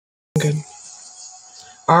Good.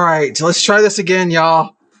 All right, let's try this again,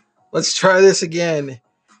 y'all. Let's try this again.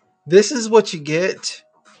 This is what you get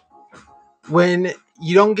when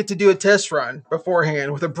you don't get to do a test run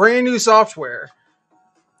beforehand with a brand new software.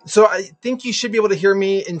 So I think you should be able to hear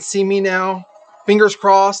me and see me now. Fingers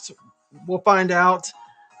crossed. We'll find out.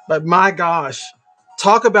 But my gosh,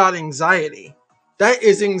 talk about anxiety. That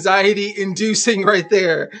is anxiety inducing right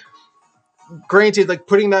there. Granted, like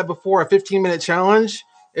putting that before a 15-minute challenge,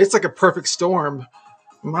 it's like a perfect storm.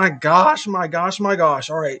 My gosh, my gosh, my gosh.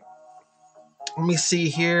 All right. Let me see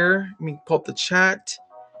here. Let me pull up the chat.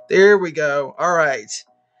 There we go. All right.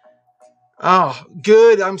 Oh,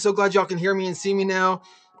 good. I'm so glad y'all can hear me and see me now.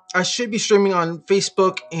 I should be streaming on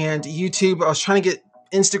Facebook and YouTube. I was trying to get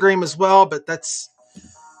Instagram as well, but that's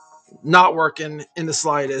not working in the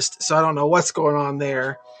slightest. So I don't know what's going on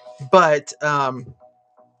there. But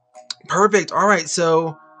perfect. All right.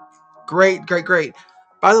 So great, great, great.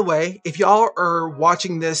 By the way, if y'all are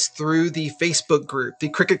watching this through the Facebook group, the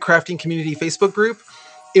Cricut Crafting Community Facebook group,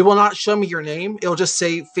 it will not show me your name. It'll just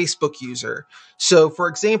say Facebook user. So for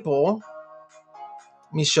example,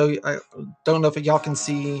 let me show you. I don't know if y'all can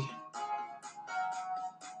see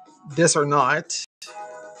this or not.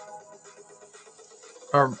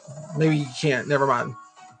 Or maybe you can't. Never mind.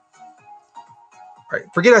 All right.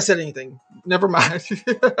 Forget I said anything. Never mind.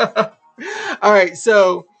 All right.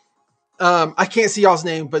 So I can't see y'all's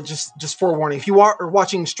name, but just forewarning. If you are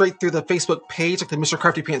watching straight through the Facebook page, like the Mr.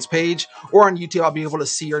 Crafty Pants page, or on YouTube, I'll be able to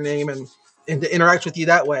see your name and to interact with you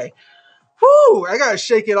that way. Whoo! I gotta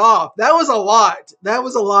shake it off. That was a lot. That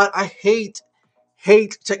was a lot. I hate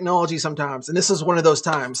technology sometimes, and this is one of those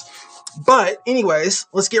times. But anyways,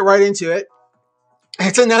 let's get right into it.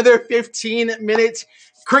 It's another 15-minute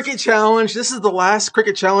Cricut challenge. This is the last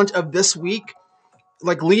Cricut challenge of this week,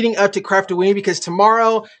 like leading up to Craftoween, because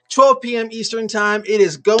tomorrow, 12 p.m. Eastern time, it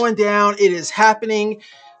is going down. It is happening.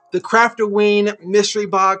 The Craftoween mystery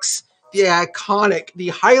box, the iconic, the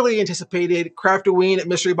highly anticipated Craftoween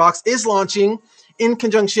mystery box is launching in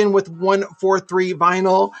conjunction with 143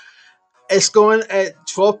 vinyl. It's going at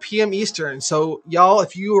 12 p.m. Eastern. So y'all,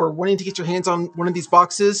 if you are wanting to get your hands on one of these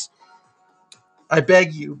boxes, I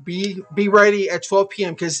beg you, be ready at 12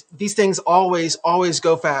 p.m. because these things always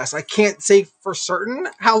go fast. I can't say for certain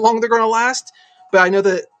how long they're going to last, but I know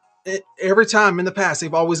that every time in the past,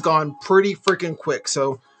 they've always gone pretty freaking quick.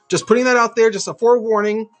 So just putting that out there, just a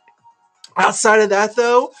forewarning. Outside of that,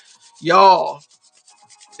 though, y'all,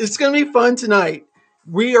 it's going to be fun tonight.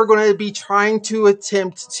 We are going to be trying to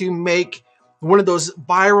attempt to make one of those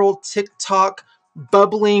viral TikTok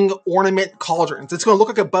bubbling ornament cauldrons. It's going to look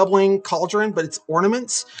like a bubbling cauldron, but it's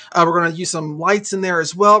ornaments. We're going to use some lights in there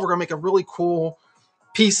as well. We're going to make a really cool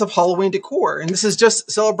piece of Halloween decor. And this is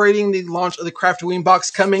just celebrating the launch of the Craftoween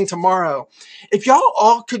box coming tomorrow. If y'all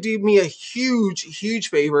all could do me a huge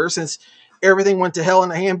favor, since everything went to hell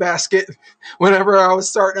in a handbasket whenever I was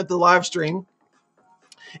starting up the live stream,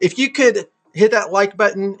 if you could hit that like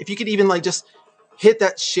button, if you could even like just hit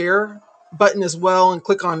that share button as well and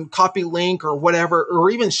click on copy link or whatever, or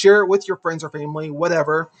even share it with your friends or family,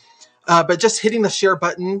 whatever. But just hitting the share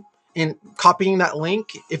button and copying that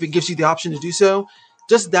link, if it gives you the option to do so,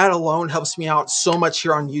 just that alone helps me out so much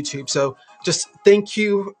here on YouTube. So just thank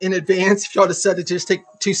you in advance if y'all decided to just take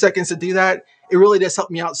 2 seconds to do that. It really does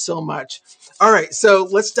help me out so much. All right, so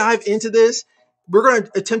let's dive into this. We're going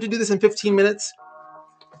to attempt to do this in 15 minutes.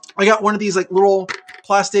 I got one of these like little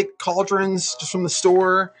plastic cauldrons just from the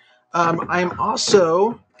store. I'm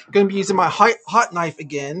also going to be using my hot knife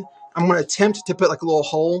again. I'm going to attempt to put like a little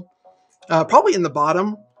hole, probably in the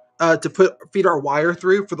bottom, to feed our wire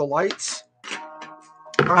through for the lights.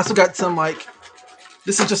 I also got some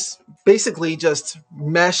this is just basically just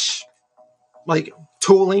mesh like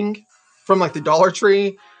tooling from like the Dollar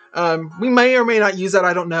Tree. We may or may not use that,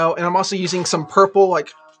 I don't know. And I'm also using some purple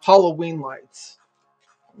like Halloween lights.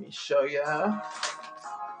 Let me show you.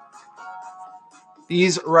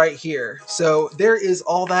 These right here. So there is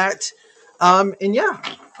all that. And yeah,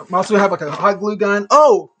 I'm also gonna have like a hot glue gun.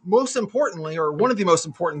 Oh, most importantly, or one of the most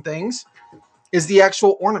important things is the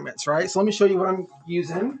actual ornaments, right? So let me show you what I'm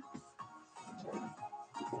using.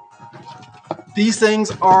 These things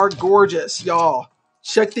are gorgeous, y'all.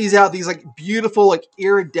 Check these out. These like beautiful, like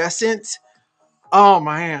iridescent. Oh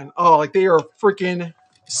man. Oh, like they are freaking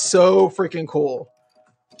so freaking cool.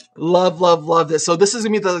 Love this. So this is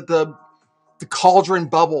gonna be the cauldron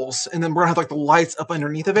bubbles, and then we're gonna have like the lights up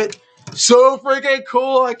underneath of it. So freaking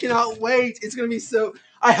cool. I cannot wait. It's gonna be so,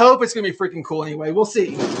 I hope it's gonna be freaking cool anyway. We'll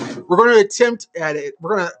see. We're gonna attempt at it.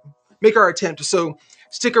 We're gonna make our attempt. So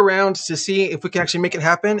stick around to see if we can actually make it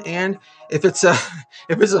happen. And if it's a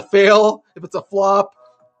fail, if it's a flop,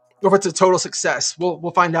 or if it's a total success.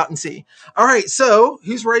 We'll find out and see. All right, so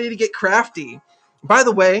who's ready to get crafty? By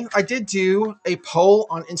the way, I did do a poll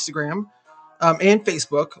on Instagram and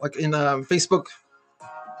Facebook, like in Facebook,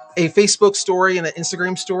 a Facebook story and an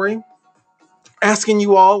Instagram story, asking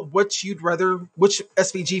you all which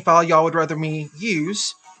SVG file y'all would rather me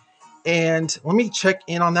use. And let me check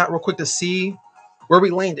in on that real quick to see where we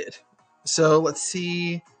landed. So let's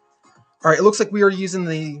see. All right, it looks like we are using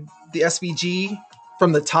the SVG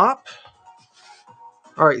from the top.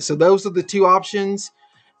 All right, so those are the two options.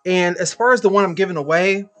 And as far as the one I'm giving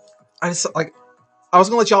away, I was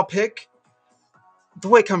gonna let y'all pick. The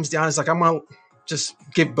way it comes down is like I'm gonna just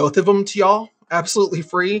give both of them to y'all absolutely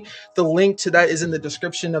free. The link to that is in the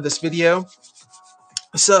description of this video.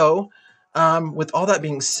 So with all that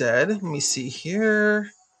being said, let me see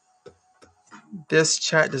here. This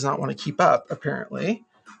chat does not want to keep up, apparently.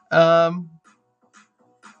 Oh,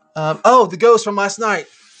 the ghost from last night.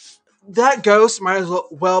 That ghost might as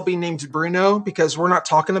well be named Bruno because we're not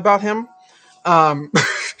talking about him.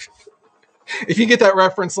 If you get that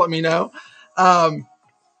reference, let me know.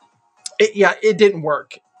 It didn't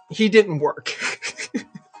work. He didn't work.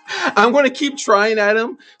 I'm going to keep trying at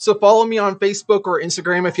him. So follow me on Facebook or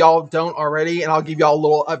Instagram if y'all don't already, and I'll give y'all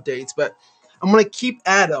little updates. But I'm going to keep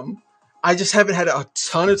at him. I just haven't had a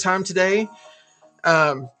ton of time today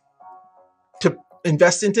to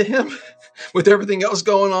invest into him with everything else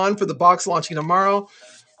going on for the box launching tomorrow.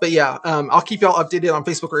 But yeah, I'll keep y'all updated on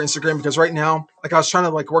Facebook or Instagram because right now, like I was trying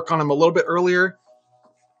to work on him a little bit earlier.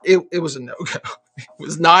 It was a no-go. It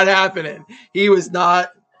was not happening. He was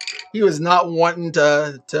not wanting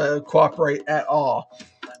to cooperate at all.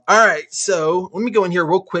 All right, so let me go in here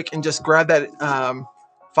real quick and just grab that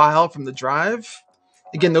file from the drive.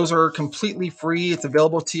 Again, those are completely free. It's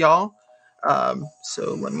available to y'all.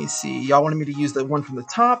 So let me see. Y'all wanted me to use the one from the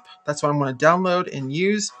top. That's what I'm going to download and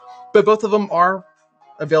use. But both of them are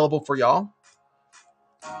available for y'all.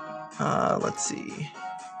 Let's see.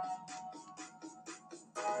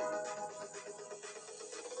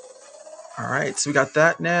 All right, so we got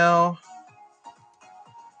that now.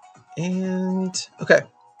 And okay.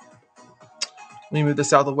 Let me move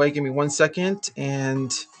this out of the way. Give me 1 second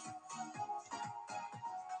and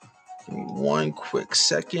give me one quick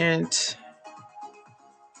second.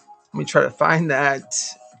 Let me try to find that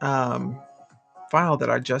file that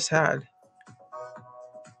I just had.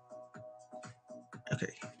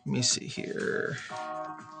 Okay, let me see here.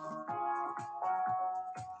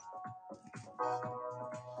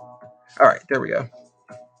 All right, there we go.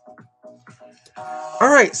 All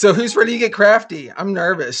right, so who's ready to get crafty? I'm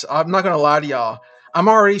nervous. I'm not going to lie to y'all. I'm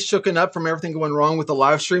already shooken up from everything going wrong with the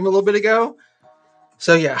live stream a little bit ago.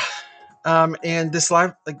 So yeah, and this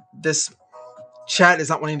this chat is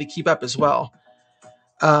not wanting to keep up as well.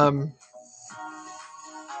 Yeah,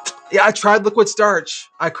 I tried liquid starch.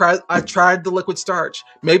 I tried the liquid starch.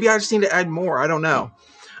 Maybe I just need to add more. I don't know.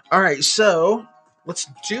 All right, so let's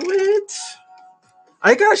do it.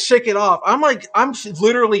 I gotta shake it off. I'm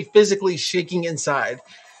literally physically shaking inside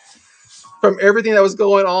from everything that was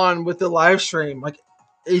going on with the live stream. Like,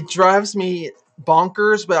 it drives me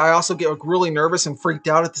bonkers, but I also get really nervous and freaked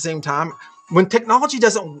out at the same time. When technology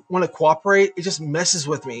doesn't want to cooperate, it just messes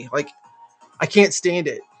with me. Like, I can't stand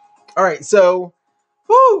it. All right, so,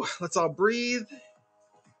 whoo, let's all breathe.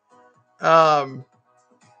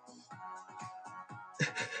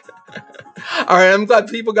 All right, I'm glad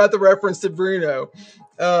people got the reference to Bruno.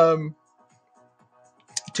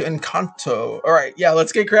 To Encanto. All right, yeah,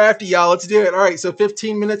 let's get crafty, y'all. Let's do it. All right, so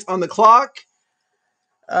 15 minutes on the clock.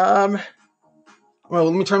 Well,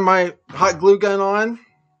 let me turn my hot glue gun on.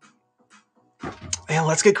 And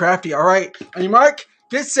let's get crafty. All right, on your mark,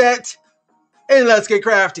 get set, and let's get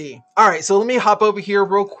crafty. All right, so let me hop over here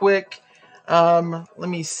real quick. Let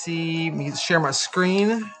me see. Let me share my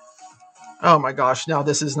screen. Oh my gosh, now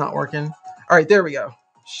this is not working. All right, there we go.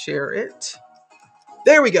 Share it.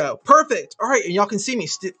 There we go. Perfect. All right, and y'all can see me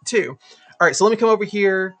too. All right, so let me come over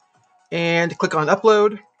here and click on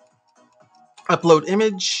upload. Upload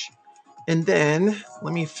image. And then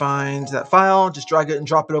let me find that file. Just drag it and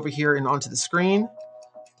drop it over here and onto the screen.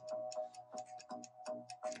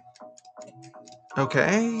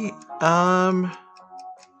 Okay. Oh,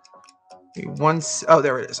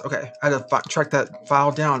 there it is. Okay, I had to track that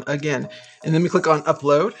file down again. And then we click on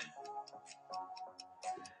upload.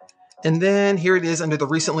 And then here it is under the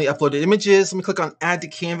recently uploaded images. Let me click on add to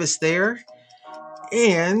canvas there.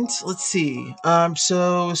 And let's see.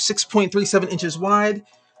 So 6.37 inches wide.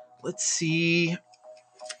 Let's see. Here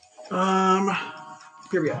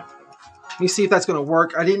we go. Let me see if that's going to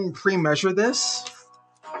work. I didn't pre-measure this.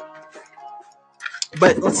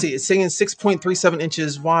 But let's see, it's saying 6.37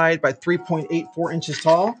 inches wide by 3.84 inches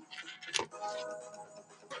tall.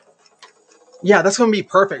 Yeah, that's going to be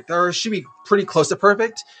perfect. Or it should be pretty close to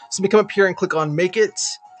perfect. So we come up here and click on Make It,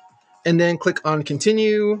 and then click on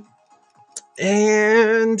Continue.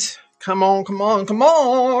 And come on, come on, come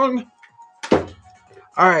on. All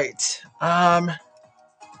right.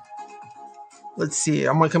 Let's see.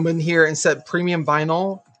 I'm going to come in here and set Premium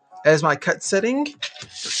Vinyl as my cut setting.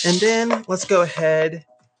 And then let's go ahead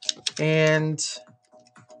and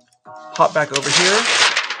hop back over here.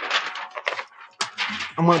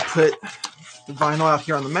 I'm going to put the vinyl out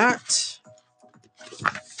here on the mat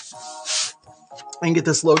and get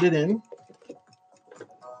this loaded in.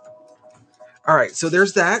 All right, so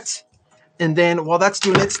there's that. And then while that's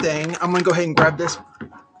doing its thing, I'm going to go ahead and grab this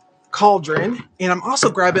cauldron. And I'm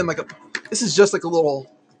also grabbing this is just like a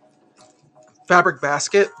little fabric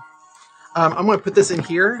basket. I'm going to put this in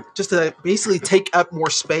here just to basically take up more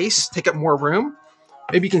space, take up more room.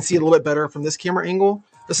 Maybe you can see it a little bit better from this camera angle.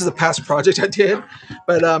 This is a past project I did,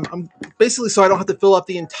 but I'm basically so I don't have to fill up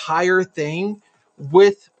the entire thing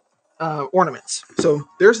with ornaments. So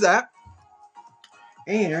there's that.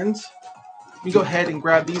 And let me go ahead and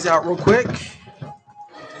grab these out real quick.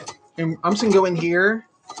 And I'm just going to go in here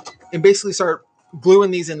and basically start gluing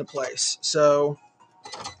these into place. So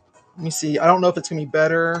let me see. I don't know if it's going to be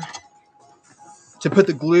better to put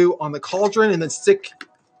the glue on the cauldron and then stick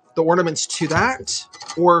the ornaments to that,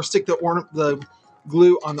 or stick the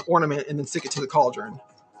glue on the ornament and then stick it to the cauldron.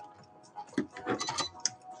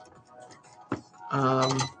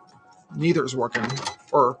 Neither is working,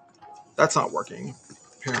 or that's not working,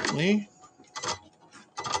 apparently.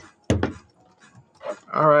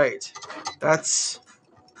 All right, that's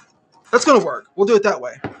going to work. We'll do it that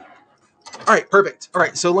way. All right, perfect. All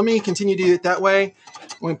right, so let me continue to do it that way.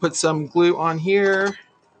 I'm going to put some glue on here.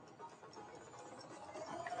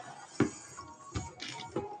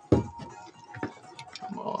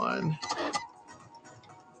 Come on.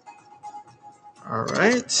 All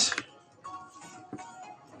right.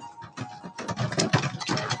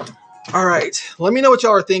 All right, let me know what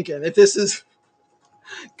y'all are thinking. If this is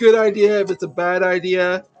a good idea, if it's a bad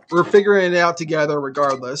idea, we're figuring it out together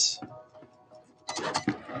regardless.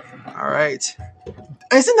 All right.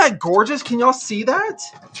 Isn't that gorgeous? Can y'all see that?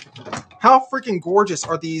 How freaking gorgeous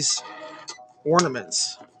are these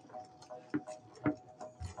ornaments?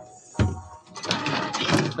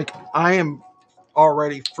 Like, I am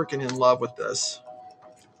already freaking in love with this.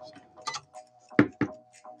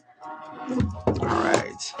 All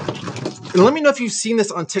right. And let me know if you've seen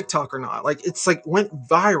this on TikTok or not. Like, it's like went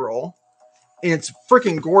viral and it's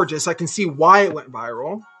freaking gorgeous. I can see why it went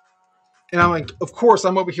viral. And I'm like, of course,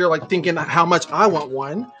 I'm over here like thinking how much I want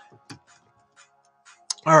one.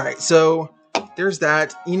 All right, so there's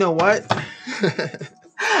that. You know what?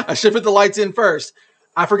 I should put the lights in first.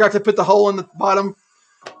 I forgot to put the hole in the bottom.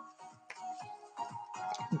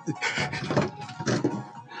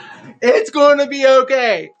 It's going to be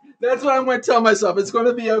okay. That's what I'm going to tell myself. It's going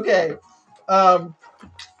to be okay.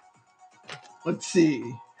 Let's see.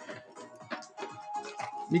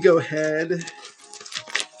 Let me go ahead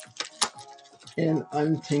and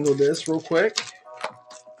untangle this real quick.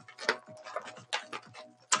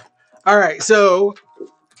 All right, so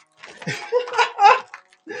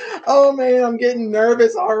oh man, I'm getting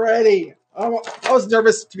nervous already. I was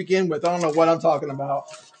nervous to begin with. I don't know what I'm talking about.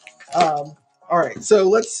 All right, so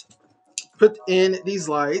let's put in these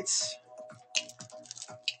lights.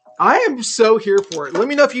 I am so here for it. Let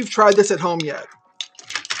me know if you've tried this at home yet.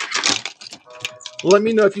 Let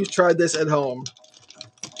me know if you've tried this at home.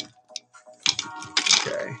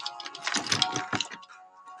 Okay.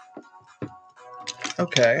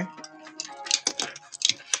 Okay.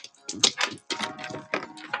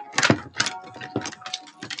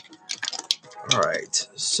 All right,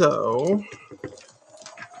 so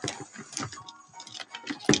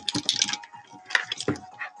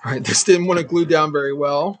all right, this didn't want to glue down very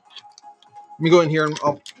well. Let me go in here and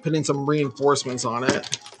I'll put in some reinforcements on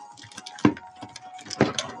it.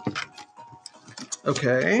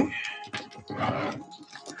 Okay. I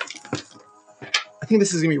think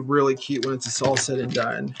this is gonna be really cute when it's all said and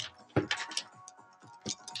done.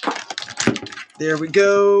 There we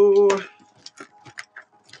go.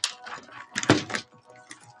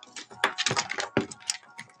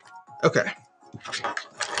 Okay.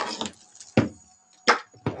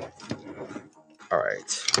 All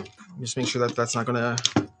right. Just make sure that that's not gonna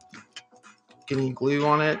get any glue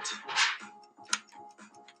on it.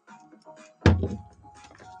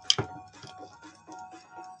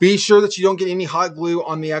 Be sure that you don't get any hot glue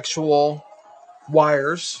on the actual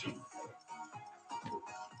wires.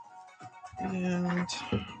 And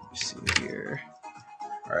let's see here.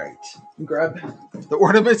 All right, grab the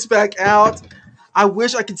ornaments back out. I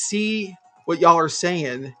wish I could see what y'all are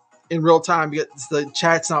saying in real time because the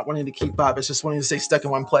chat's not wanting to keep up. It's just wanting to stay stuck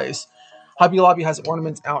in one place. Hobby Lobby has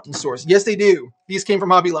ornaments out in stores. Yes, they do. These came from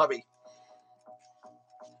Hobby Lobby.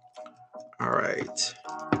 All right.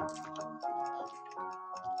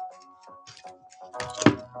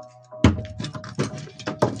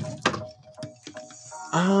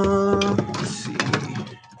 Let's see.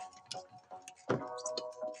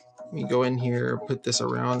 Let me go in here, put this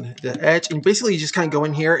around the edge, and basically you just kind of go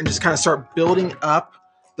in here and just kind of start building up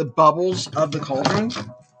the bubbles of the cauldron.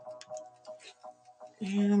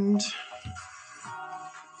 And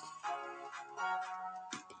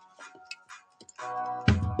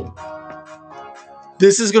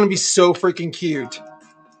this is going to be so freaking cute.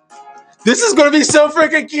 This is going to be so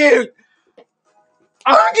freaking cute.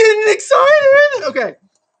 I'm getting excited. Okay.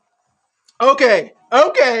 Okay.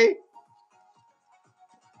 Okay.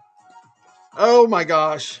 Oh my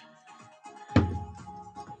gosh.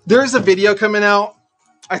 There's a video coming out.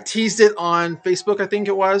 I teased it on Facebook, I think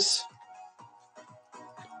it was.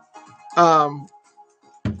 Y'all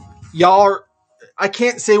are, I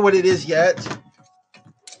can't say what it is yet,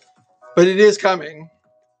 but it is coming.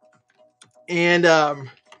 And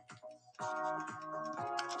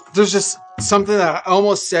there's just something that I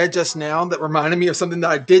almost said just now that reminded me of something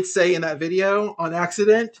that I did say in that video on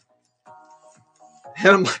accident.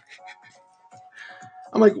 And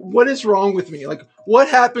I'm like, what is wrong with me? Like, what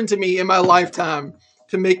happened to me in my lifetime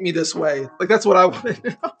to make me this way? Like, that's what I want to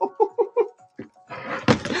know.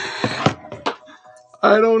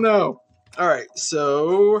 I don't know. All right,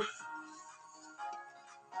 so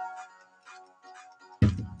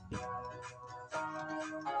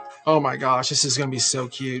oh my gosh, this is going to be so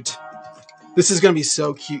cute. This is going to be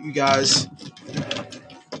so cute, you guys.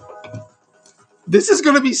 This is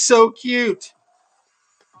going to be so cute.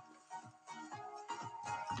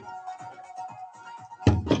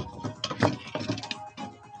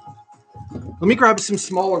 Let me grab some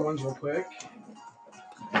smaller ones real quick.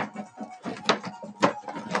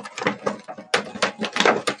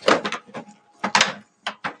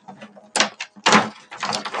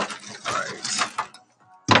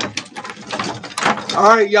 All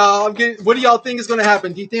right, y'all. What do y'all think is going to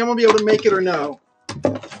happen? Do you think I'm going to be able to make it or no?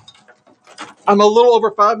 I'm a little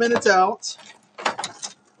over 5 minutes out.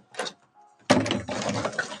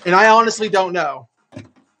 And I honestly don't know.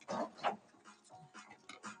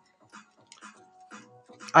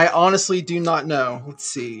 I honestly do not know. Let's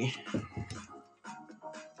see.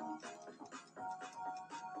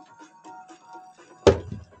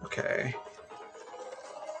 Okay.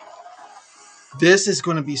 This is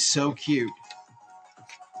going to be so cute.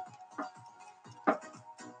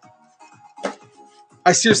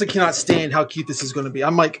 I seriously cannot stand how cute this is going to be.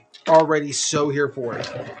 I'm like already so here for it.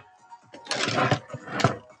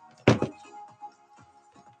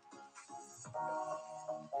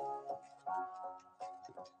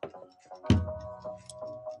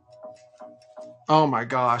 Oh my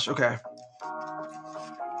gosh. Okay.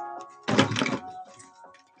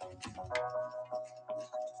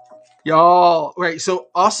 Y'all, right. So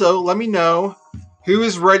also let me know who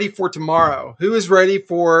is ready for tomorrow. Who is ready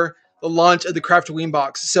for the launch of the Craftoween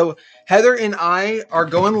box? So Heather and I are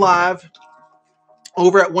going live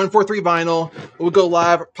over at 143 Vinyl. We'll go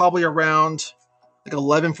live probably around like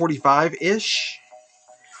 11:45-ish.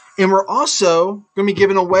 And we're also going to be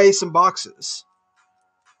giving away some boxes.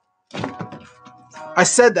 I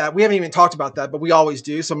said that. We haven't even talked about that, but we always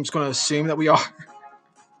do. So I'm just going to assume that we are.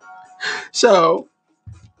 So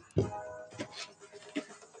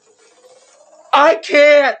I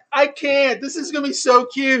can't. This is going to be so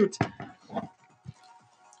cute.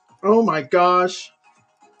 Oh my gosh.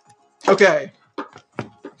 Okay.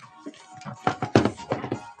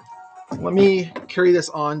 Let me carry this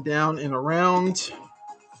on down and around.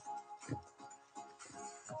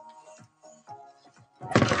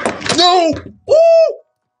 No! Ooh!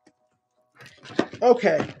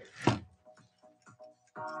 Okay.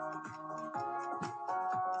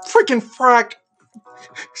 Freaking frack.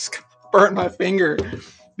 Burnt my finger.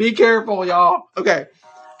 Be careful, y'all. Okay.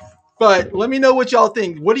 But let me know what y'all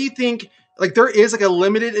think. What do you think? Like, there is like a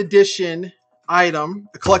limited edition item,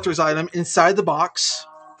 a collector's item inside the box.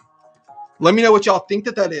 Let me know what y'all think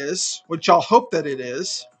that is. What y'all hope that it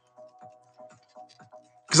is.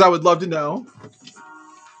 Because I would love to know.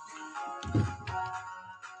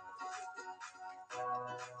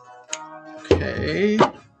 Okay.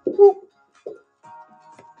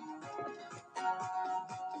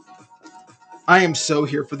 I am so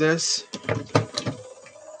here for this.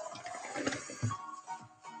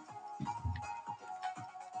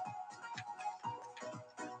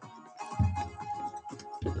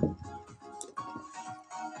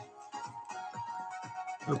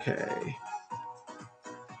 Okay.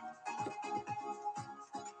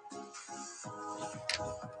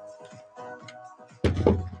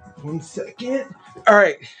 One second. All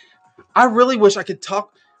right. I really wish I could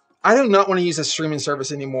talk. I do not want to use a streaming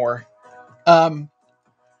service anymore.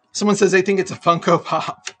 Someone says they think it's a Funko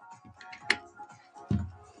Pop.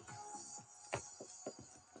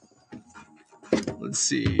 Let's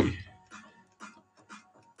see.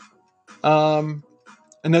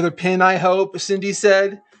 Another pin, I hope, Cindy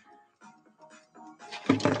said.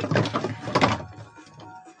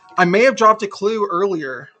 I may have dropped a clue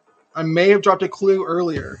earlier. I'm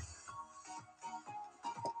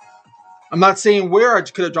not saying where I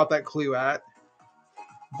could have dropped that clue at,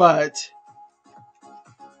 but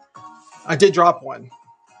I did drop one.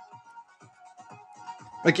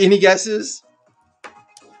 Like, any guesses?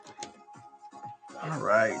 All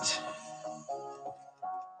right.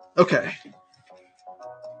 Okay.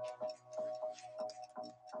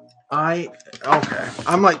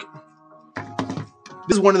 I'm like,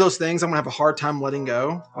 this is one of those things I'm gonna have a hard time letting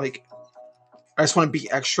go. Like, I just want to be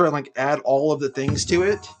extra and like add all of the things to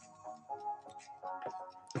it.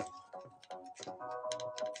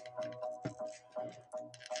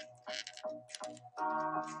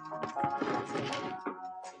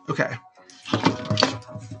 Okay.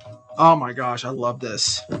 Oh my gosh, I love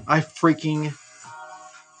this. I freaking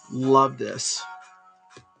love this.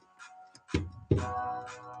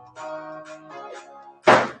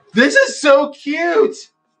 This is so cute.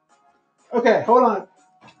 Okay, hold on.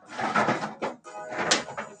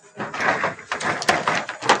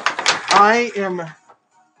 I am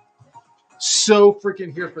so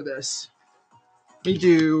freaking here for this. I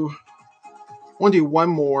want to do one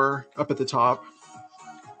more up at the top.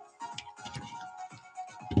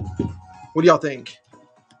 What do y'all think?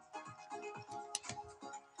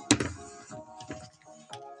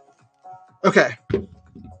 Okay,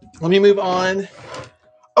 let me move on.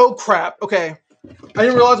 Oh crap, okay. I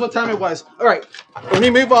didn't realize what time it was. All right, let me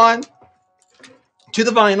move on to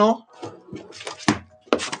the vinyl.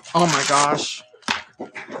 Oh my gosh.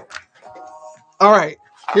 All right,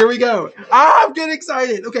 here we go. I'm getting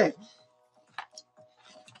excited. Okay.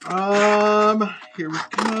 Here we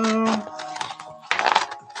go.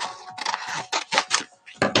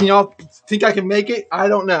 Can y'all think I can make it? I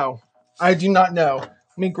don't know. I do not know.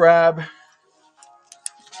 Let me grab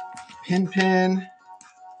pin.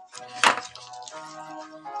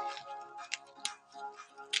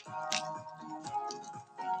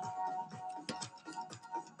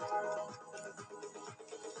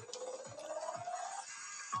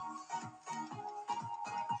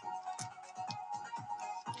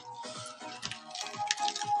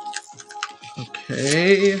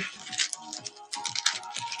 Okay.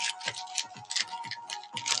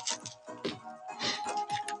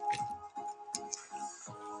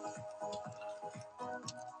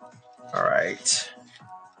 All right.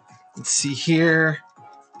 Let's see here.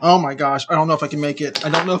 Oh my gosh. I don't know if I can make it.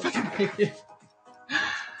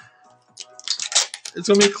 It's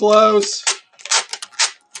going to be close.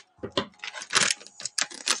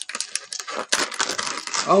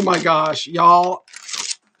 Oh my gosh, y'all.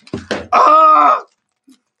 Ah!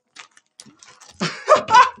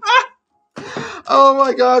 Oh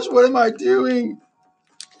my gosh, what am I doing?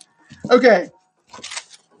 Okay.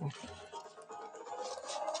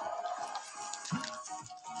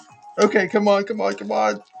 Okay, come on.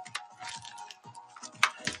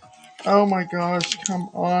 Oh my gosh, come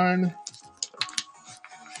on.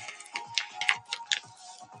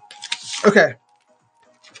 Okay.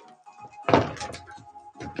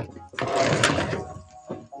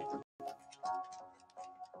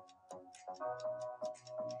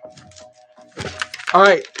 All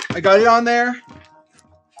right, I got it on there.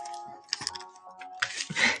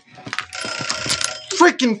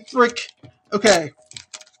 Frick. Okay.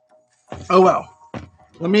 Oh well.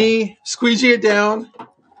 Let me squeegee it down.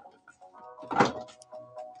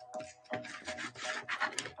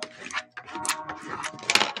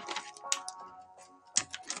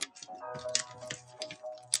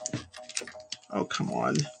 Oh, come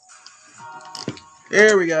on.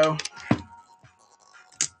 There we go.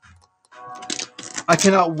 I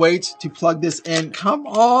cannot wait to plug this in. Come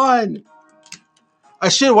on. I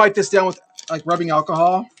should wipe this down with like rubbing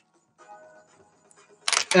alcohol.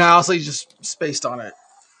 And I also just spaced on it.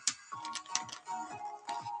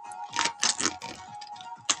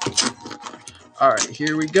 All right,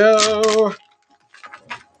 here we go.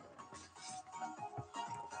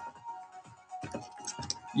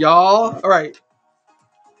 Y'all, all right.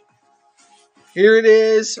 Here it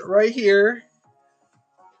is, right here.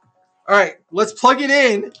 All right, let's plug it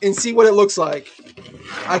in and see what it looks like.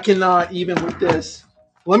 I cannot even with this.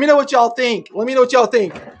 Let me know what y'all think. Let me know what y'all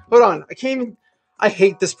think. Hold on. I can't even. I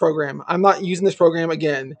hate this program. I'm not using this program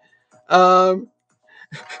again.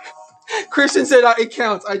 Kristen said it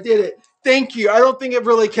counts. I did it. Thank you. I don't think it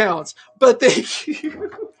really counts, but thank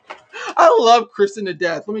you. I love Kristen to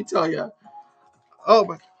death. Let me tell you. Oh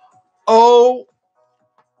my. Oh.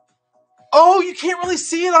 Oh, you can't really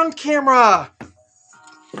see it on camera.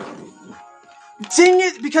 Dang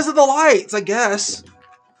it, because of the lights, I guess.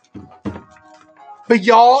 But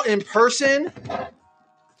y'all in person.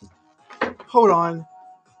 Hold on.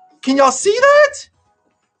 Can y'all see that?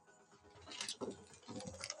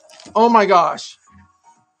 Oh my gosh.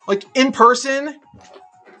 Like in person,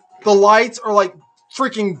 the lights are like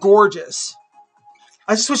freaking gorgeous.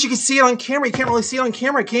 I just wish you could see it on camera. You can't really see it on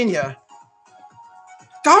camera, can you?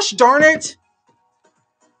 Gosh darn it.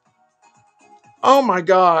 Oh my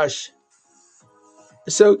gosh.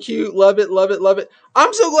 So cute. Love it, love it, love it.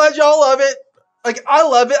 I'm so glad y'all love it. Like, I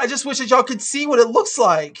love it. I just wish that y'all could see what it looks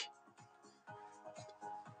like.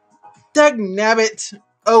 Dagnabbit.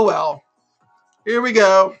 Oh well. Here we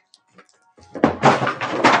go.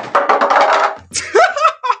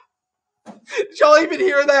 Did y'all even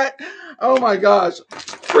hear that? Oh my gosh.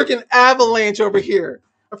 Freaking avalanche over here.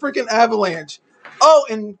 A freaking avalanche. Oh,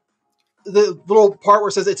 and the little part where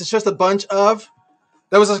it says it's just a bunch of,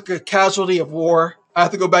 that was like a casualty of war. I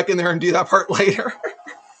have to go back in there and do that part later.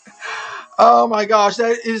 Oh my gosh,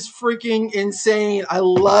 that is freaking insane. I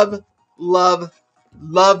love, love,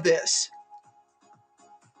 love this.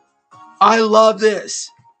 I love this.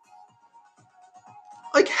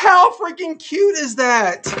 Like, how freaking cute is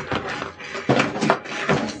that?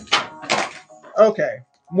 Okay,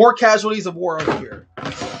 more casualties of war over here.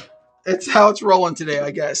 It's how it's rolling today, I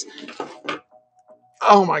guess.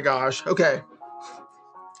 Oh my gosh, okay.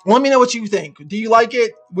 Let me know what you think. Do you like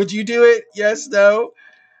it? Would you do it? Yes, no?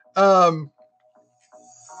 Someone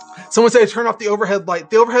said turn off the overhead light.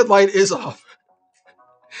 The overhead light is off.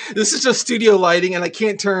 This is just studio lighting, and I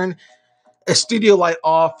can't turn a studio light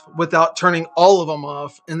off without turning all of them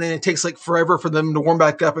off, and then it takes like forever for them to warm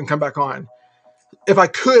back up and come back on. If I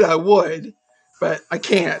could, I would, but I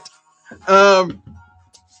can't.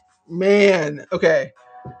 Man, okay.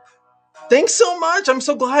 Thanks so much. I'm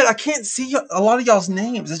so glad. I can't see a lot of y'all's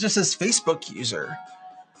names. It just says Facebook user.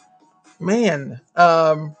 Man,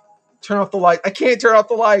 turn off the light. I can't turn off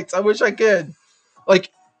the lights. I wish I could.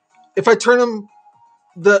 Like, if I turn them,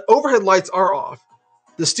 the overhead lights are off.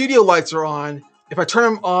 The studio lights are on. If I turn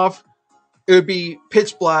them off, it would be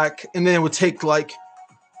pitch black, and then it would take like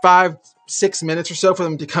 5-6 minutes or so for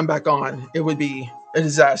them to come back on. It would be a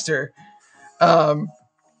disaster.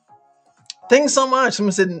 Thanks so much.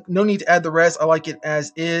 Someone said no need to add the rest. I like it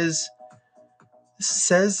as is. This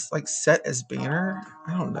says like set as banner.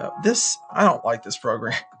 I don't know. I don't like this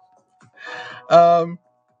program. Can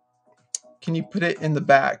you put it in the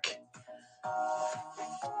back?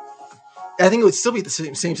 I think it would still be the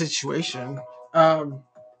same situation. I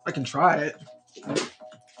can try it.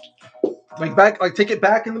 Like take it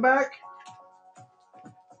back in the back.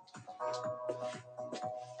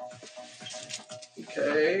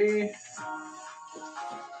 Okay.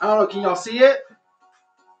 I don't know. Can y'all see it?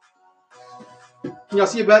 Can y'all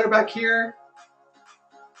see it better back here?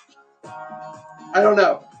 I don't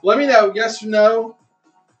know. Let me know. Yes or no.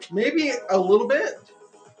 Maybe a little bit.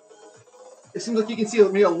 It seems like you can see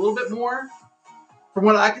me a little bit more. From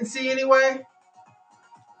what I can see anyway.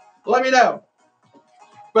 Let me know.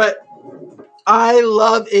 But I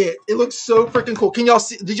love it. It looks so freaking cool. Can y'all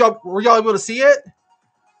see? Were y'all able to see it?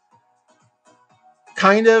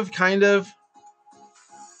 Kind of.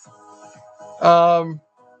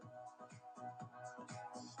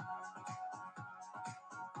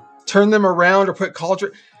 Turn them around or put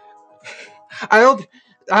Cauldron. I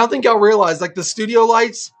don't think y'all realize, like, the studio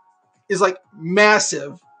lights is like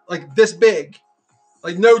massive, like this big,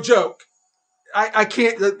 like no joke. I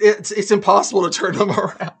can't. It's impossible to turn them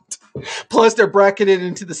around. Plus, they're bracketed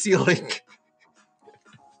into the ceiling.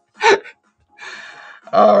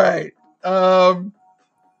 All right. I'm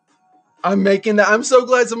making that. I'm so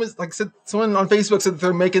glad someone on Facebook said that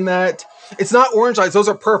they're making that. It's not orange lights. Those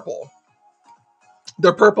are purple.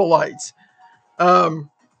 They're purple lights. I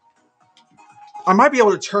might be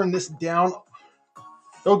able to turn this down.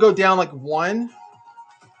 It'll go down like 1.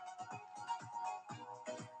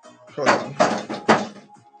 Hold on.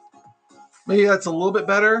 Maybe that's a little bit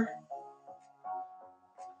better.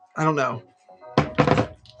 I don't know.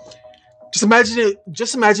 Just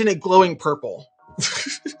imagine it glowing purple.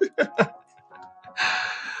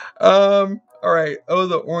 All right. Oh,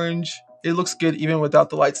 the orange. It looks good even without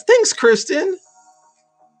the lights. Thanks, Kristen.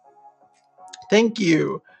 Thank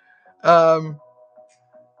you.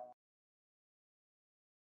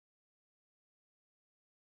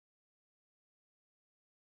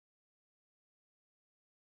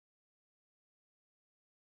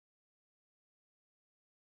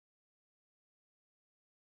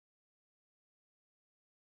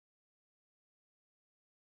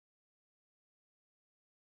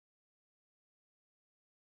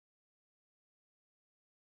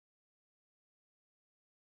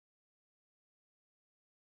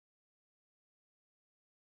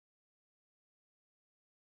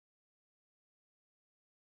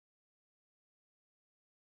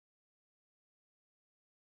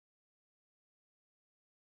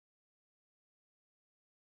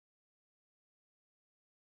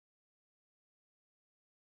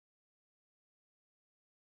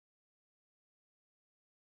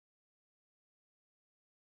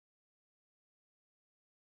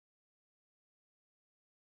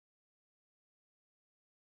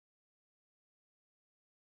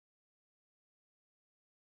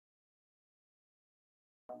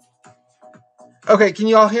 Okay, can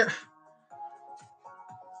you all hear?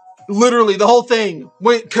 Literally, the whole thing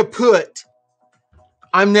went kaput.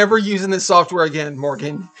 I'm never using this software again,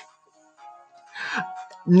 Morgan.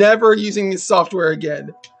 Never using this software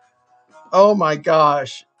again. Oh my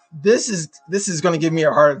gosh. This is going to give me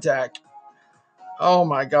a heart attack. Oh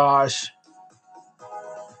my gosh.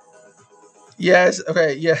 Yes.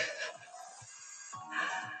 Okay. Yeah.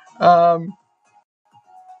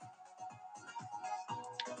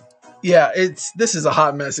 Yeah. This is a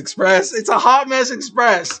hot mess express. It's a hot mess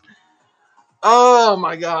express. Oh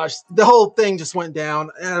my gosh. The whole thing just went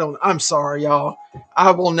down. I'm sorry, y'all.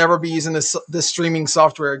 I will never be using this streaming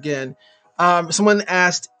software again. Someone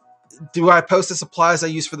asked, do I post the supplies I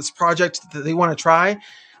use for this project that they want to try?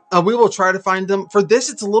 We will try to find them. For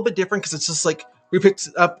this, it's a little bit different because it's just like we picked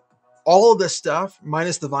up all of this stuff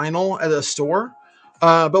minus the vinyl at a store.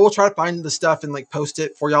 But we'll try to find the stuff and like post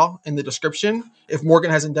it for y'all in the description if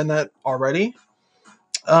Morgan hasn't done that already.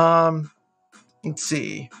 Let's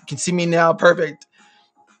see. You can see me now. Perfect.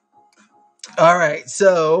 All right.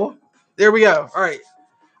 So there we go. All right.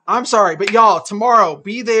 I'm sorry, but y'all, tomorrow,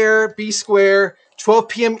 be there, be square, 12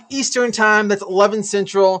 p.m. Eastern time. That's 11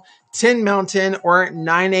 Central, 10 Mountain, or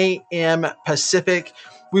 9 a.m. Pacific.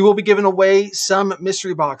 We will be giving away some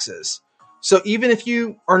mystery boxes. So even if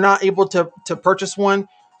you are not able to purchase one,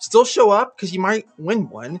 still show up because you might win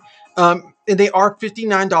one. And they are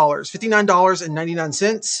 $59.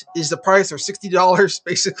 $59.99 is the price, or $60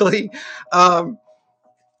 basically. And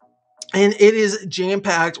it is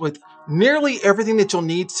jam-packed with nearly everything that you'll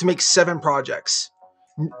need to make 7 projects.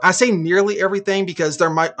 I say nearly everything because there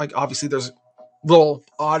might, like, obviously there's little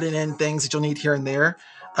odd and end things that you'll need here and there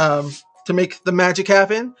to make the magic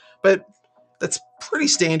happen, but that's pretty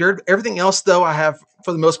standard. Everything else, though, I have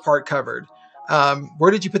for the most part covered.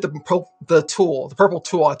 Where did you put the tool, the purple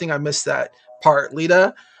tool? I think I missed that part,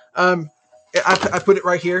 Lita. I put it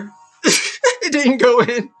right here. It didn't go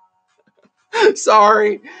in.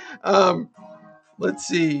 Sorry. Let's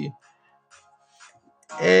see.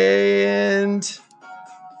 And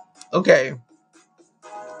okay.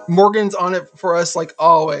 Morgan's on it for us like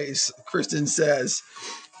always, Kristen says.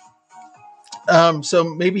 So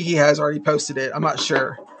maybe he has already posted it. I'm not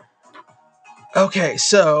sure. Okay,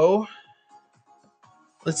 so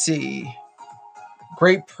let's see.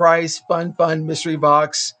 Great price, fun mystery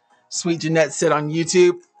box. Sweet Jeanette said on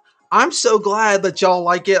YouTube. I'm so glad that y'all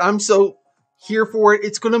like it. I'm so here for it.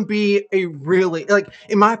 It's going to be a really, like,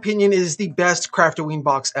 in my opinion, it is the best Craft-A-Ween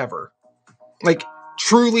box ever. Like,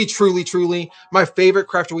 truly my favorite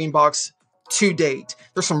Craft-A-Ween box to date.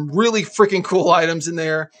 There's some really freaking cool items in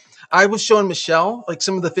there. I was showing Michelle like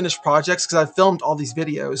some of the finished projects because I filmed all these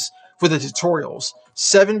videos for the tutorials.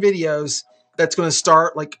 7 videos that's going to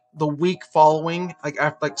start like the week following, like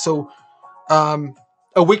after, like, so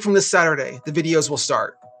a week from this Saturday, the videos will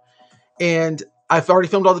start. And I've already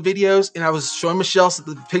filmed all the videos, and I was showing Michelle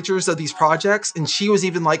the pictures of these projects, and she was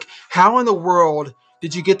even like, how in the world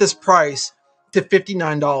did you get this price to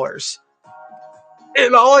 $59?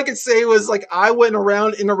 And all I could say was, like, I went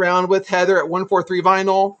around and around with Heather at 143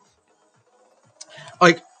 Vinyl.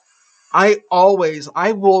 Like, I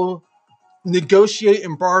will negotiate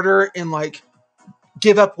and barter and, like,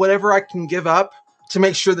 give up whatever I can give up to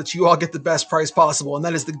make sure that you all get the best price possible. And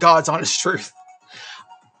that is the God's honest truth.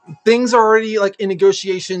 Things are already like in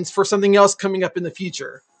negotiations for something else coming up in the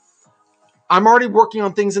future. I'm already working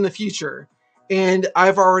on things in the future, and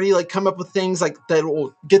I've already like come up with things like that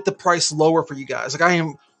will get the price lower for you guys. Like, I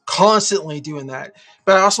am constantly doing that,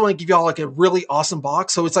 but I also want to give y'all like a really awesome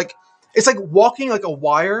box. So it's like walking like a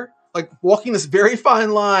wire, like walking this very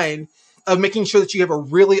fine line of making sure that you have a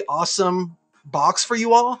really awesome box for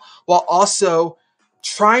you all, while also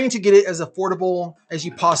trying to get it as affordable as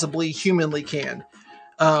you possibly humanly can.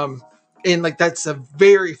 And like, that's a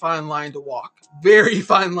very fine line to walk. Very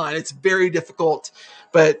fine line. It's very difficult,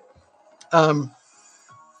 but,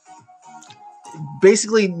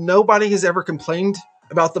 basically nobody has ever complained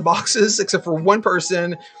about the boxes except for one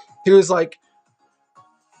person who was like,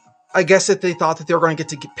 I guess that they thought that they were going to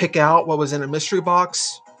get to pick out what was in a mystery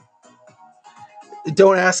box.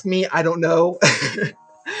 Don't ask me. I don't know.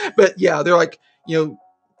 But yeah, they're like, you know,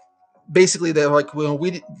 basically they're like, well,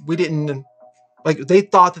 we didn't, like, they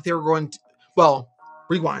thought that they were going to, well,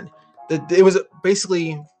 rewind. It was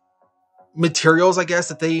basically materials, I guess,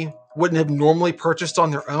 that they wouldn't have normally purchased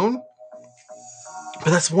on their own.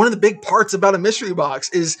 But that's one of the big parts about a mystery box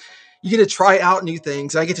is you get to try out new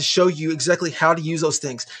things. I get to show you exactly how to use those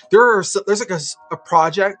things. There's like a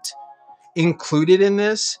project included in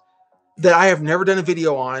this that I have never done a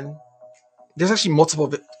video on. There's actually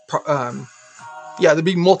multiple, there'd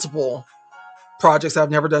be multiple projects that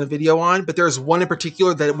I've never done a video on, but there's one in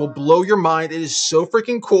particular that will blow your mind. It is so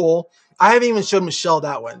freaking cool. I haven't even showed Michelle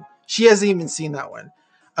that one. She hasn't even seen that one.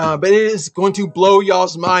 But it is going to blow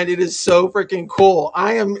y'all's mind. It is so freaking cool.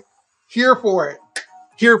 I am here for it.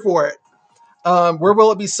 Here for it. Where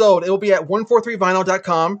will it be sold? It will be at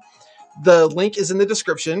 143vinyl.com. The link is in the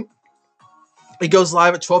description. It goes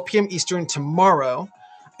live at 12 p.m. Eastern tomorrow.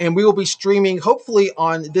 And we will be streaming, hopefully,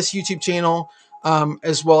 on this YouTube channel,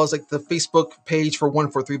 as well as like the Facebook page for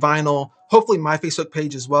 143 Vinyl. Hopefully my Facebook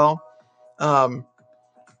page as well.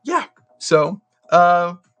 Yeah. So,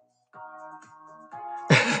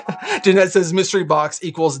 Jeanette says mystery box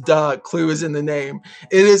equals duh. Clue is in the name.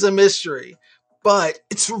 It is a mystery, but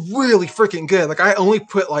it's really freaking good. Like, I only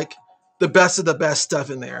put like the best of the best stuff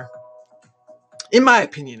in there, in my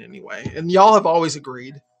opinion, anyway. And y'all have always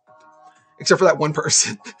agreed, except for that one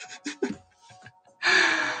person.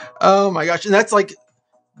 Oh my gosh. And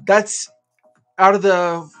that's out of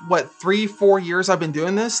the, what, 3-4 years I've been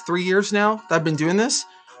doing this? 3 years now that I've been doing this.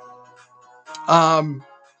 To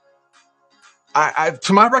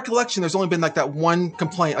my recollection, there's only been like that one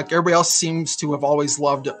complaint. Like, everybody else seems to have always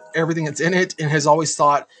loved everything that's in it and has always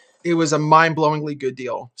thought it was a mind-blowingly good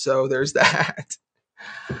deal. So there's that.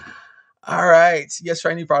 All right. Yes,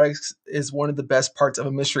 trying new products is one of the best parts of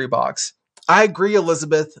a mystery box. I agree,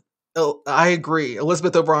 Elizabeth. I agree.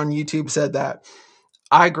 Elizabeth over on YouTube said that.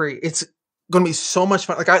 I agree. It's going to be so much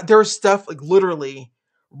fun. Like, there's stuff like literally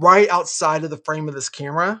right outside of the frame of this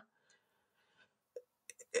camera.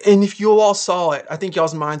 And if you all saw it, I think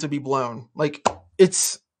y'all's minds would be blown. Like,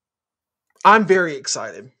 I'm very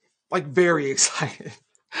excited. Like, very excited.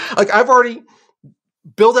 Like, I've already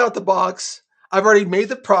built out the box. I've already made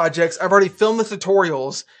the projects. I've already filmed the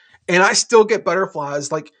tutorials. And I still get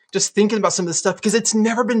butterflies, like, just thinking about some of this stuff, because it's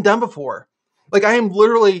never been done before. Like, I am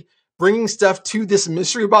literally bringing stuff to this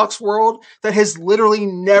mystery box world that has literally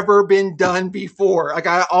never been done before. Like,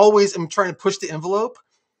 I always am trying to push the envelope,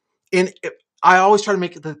 and I always try to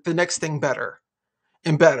make the next thing better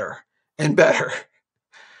and better and better.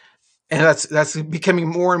 And that's becoming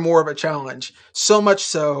more and more of a challenge. So much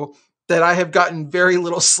so that I have gotten very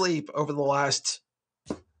little sleep over the last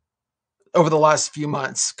few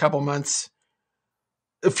months,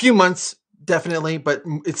 a few months, definitely, but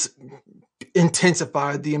it's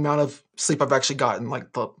intensified the amount of sleep I've actually gotten,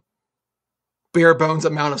 like the bare bones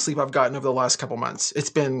amount of sleep I've gotten over the last couple months.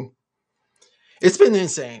 It's been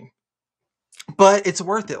insane, but it's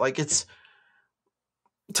worth it. Like,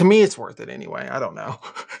 to me, it's worth it anyway. I don't know.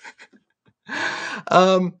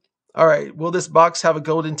 All right. Will this box have a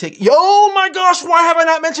golden ticket? Oh my gosh. Why have I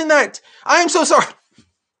not mentioned that? I am so sorry.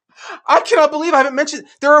 I cannot believe I haven't mentioned.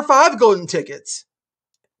 There are 5 golden tickets.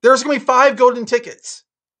 There's going to be 5 golden tickets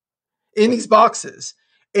in these boxes.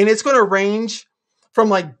 And it's going to range from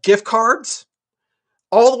like gift cards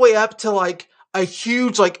all the way up to like a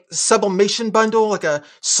huge like sublimation bundle, like a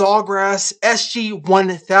Sawgrass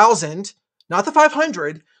SG-1000, not the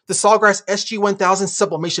 500, the Sawgrass SG-1000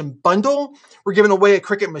 sublimation bundle. We're giving away a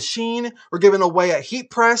Cricut machine. We're giving away a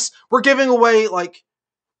heat press. We're giving away like,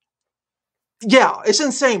 yeah, it's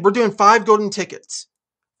insane. We're doing 5 golden tickets.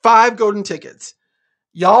 5 golden tickets.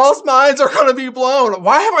 Y'all's minds are going to be blown.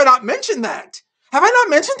 Why have I not mentioned that? Have I not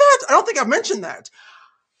mentioned that? I don't think I've mentioned that.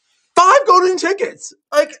 5 golden tickets.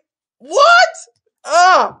 Like, what?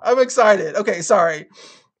 Ah, I'm excited. Okay, sorry.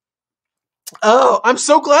 Oh, I'm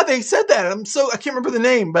so glad they said that. I can't remember the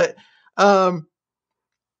name, but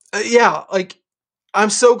yeah, like,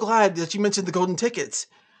 I'm so glad that you mentioned the golden tickets.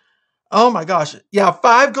 Oh my gosh. Yeah,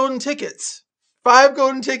 5 golden tickets. 5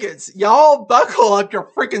 golden tickets. Y'all buckle up your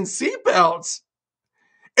freaking seatbelts.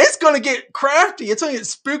 It's going to get crafty. It's going to get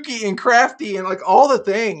spooky and crafty and like all the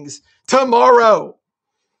things tomorrow.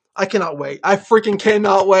 I cannot wait. I freaking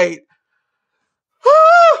cannot wait.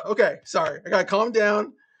 Okay, sorry. I got to calm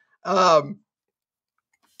down. But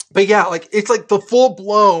yeah, like, it's like the full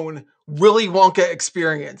blown Willy Wonka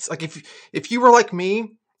experience. Like, if you were like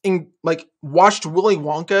me and like watched Willy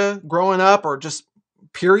Wonka growing up, or just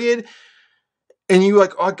period, and you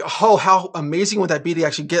like, oh, how amazing would that be to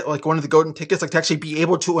actually get like one of the golden tickets, like to actually be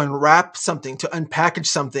able to unwrap something, to unpackage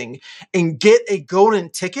something and get a golden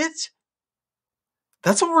ticket?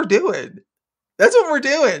 That's what we're doing. That's what we're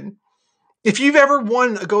doing. If you've ever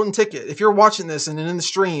won a golden ticket, if you're watching this and in the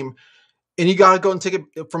stream and you got a golden ticket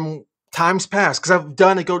from times past, because I've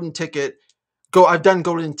done a golden ticket, I've done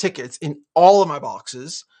golden tickets in all of my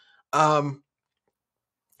boxes. But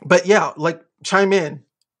yeah, like, chime in.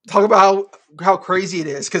 Talk about how crazy it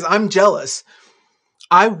is, because I'm jealous.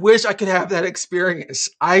 I wish I could have that experience.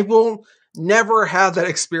 I will never have that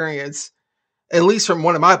experience, at least from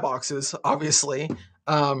one of my boxes, obviously.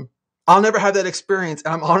 I'll never have that experience.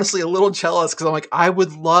 And I'm honestly a little jealous because I'm like, I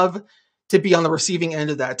would love to be on the receiving end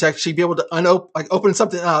of that, to actually be able to open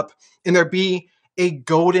something up and there be a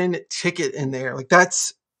golden ticket in there. Like,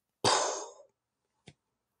 that's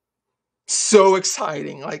so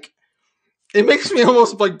exciting. Like, it makes me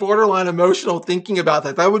almost like borderline emotional thinking about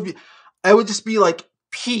that. I would just be like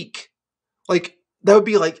peak. Like, that would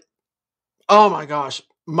be like, oh my gosh,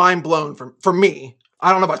 mind blown for me.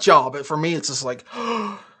 I don't know about y'all, but for me, it's just like,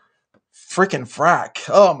 freaking frack.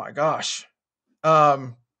 Oh my gosh.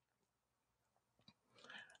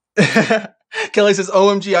 Kelly says,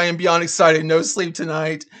 OMG, I am beyond excited. No sleep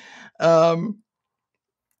tonight. Are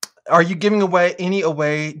you giving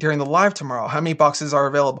away during the live tomorrow? How many boxes are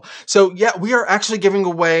available? So yeah, we are actually giving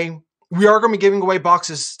away, we are going to be giving away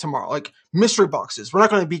boxes tomorrow, like mystery boxes. We're not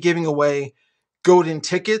going to be giving away golden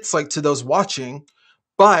tickets like to those watching,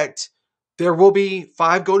 but there will be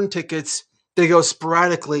 5 golden tickets. They go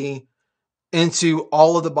sporadically into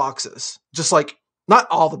all of the boxes. Just like, not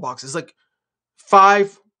all the boxes, like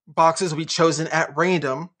 5 boxes will be chosen at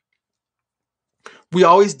random. We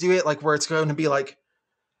always do it like where it's going to be like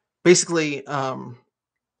basically over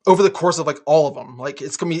the course of like all of them. Like,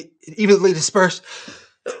 it's going to be evenly dispersed.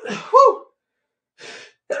 Woo!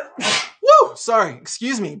 Woo! Sorry,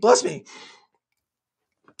 excuse me, bless me.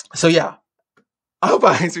 So yeah, I hope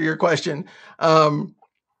I answer your question.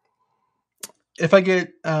 If I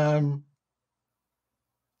get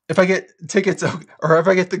tickets, or if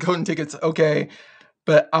I get the golden tickets, okay,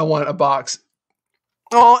 but I want a box.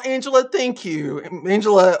 Oh, Angela, thank you.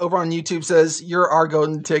 Angela over on YouTube says, you're our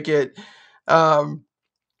golden ticket.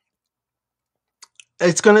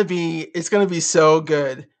 It's gonna be so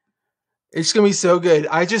good. It's gonna be so good.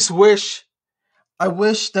 I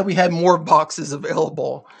wish that we had more boxes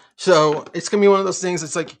available. So it's gonna be one of those things.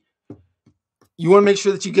 It's like, you want to make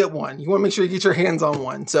sure that you get one. You want to make sure you get your hands on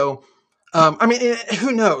one. So, I mean,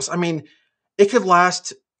 who knows? I mean, it could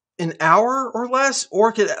last an hour or less, or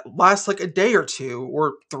it could last like a day or 2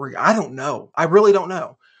 or 3. I don't know. I really don't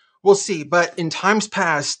know. We'll see. But in times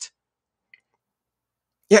past,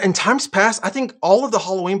 I think all of the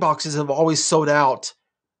Halloween boxes have always sold out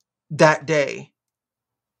that day.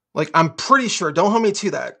 Like, I'm pretty sure. Don't hold me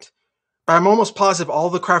to that. But I'm almost positive all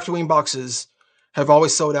the Craftoween boxes have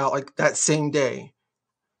always sold out like that same day.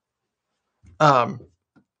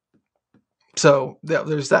 So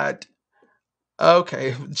there's that.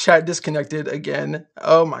 Okay, chat disconnected again.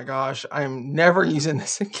 Oh my gosh, I am never using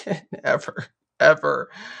this again, ever.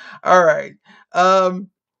 All right.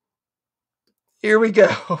 Here we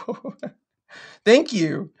go. Thank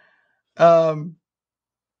you.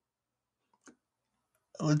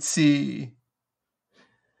 Let's see.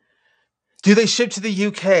 Do they ship to the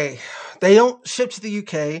UK? They don't ship to the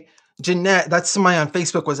UK. Jeanette, that's somebody on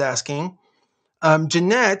Facebook was asking.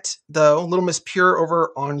 Jeanette, though, Little Miss Pure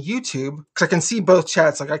over on YouTube, because I can see both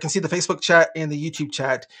chats. Like, I can see the Facebook chat and the YouTube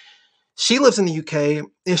chat. She lives in the UK,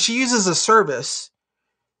 and she uses a service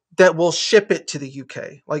that will ship it to the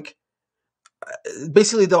UK. Like,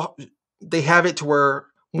 basically, they have it to where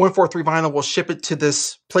 143 Vinyl will ship it to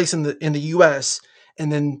this place in the US,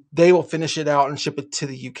 and then they will finish it out and ship it to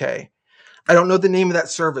the UK. I don't know the name of that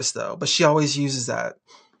service, though, but she always uses that.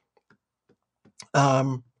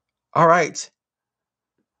 All right.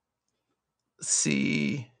 Let's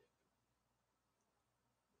see.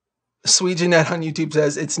 Sweet Jeanette on YouTube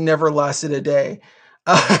says, it's never lasted a day.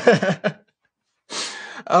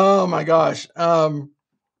 Oh my gosh.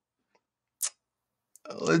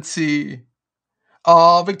 Let's see.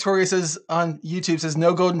 Oh, Victoria says on YouTube says,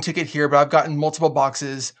 no golden ticket here, but I've gotten multiple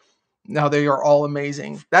boxes. Now they are all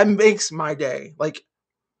amazing. That makes my day. Like,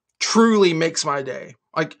 truly makes my day.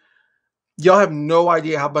 Like, y'all have no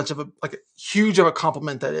idea how much of a huge of a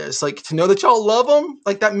compliment that is. Like, to know that y'all love them,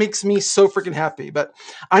 like, that makes me so freaking happy. But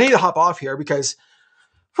I need to hop off here because,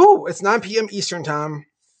 it's 9 p.m. Eastern time,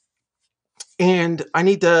 and I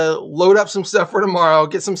need to load up some stuff for tomorrow,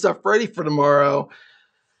 get some stuff ready for tomorrow.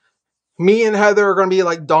 Me and Heather are going to be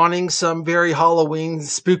like donning some very Halloween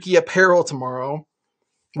spooky apparel tomorrow,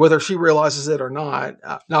 whether she realizes it or not.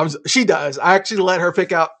 No, she does. I actually let her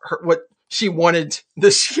pick out what she wanted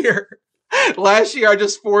this year. Last year, I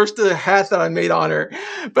just forced a hat that I made on her,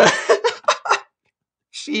 but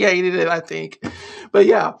she hated it, I think. But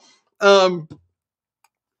yeah,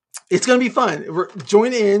 it's going to be fun.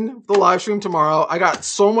 Join in the live stream tomorrow. I got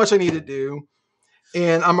so much I need to do,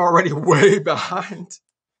 and I'm already way behind.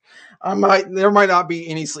 There might not be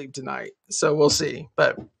any sleep tonight, so we'll see.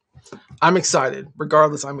 But I'm excited.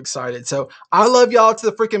 Regardless, I'm excited. So I love y'all to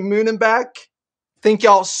the freaking moon and back. Thank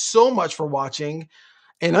y'all so much for watching.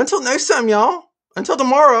 And until next time, y'all, until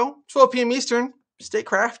tomorrow, 12 p.m. Eastern, stay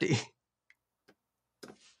crafty.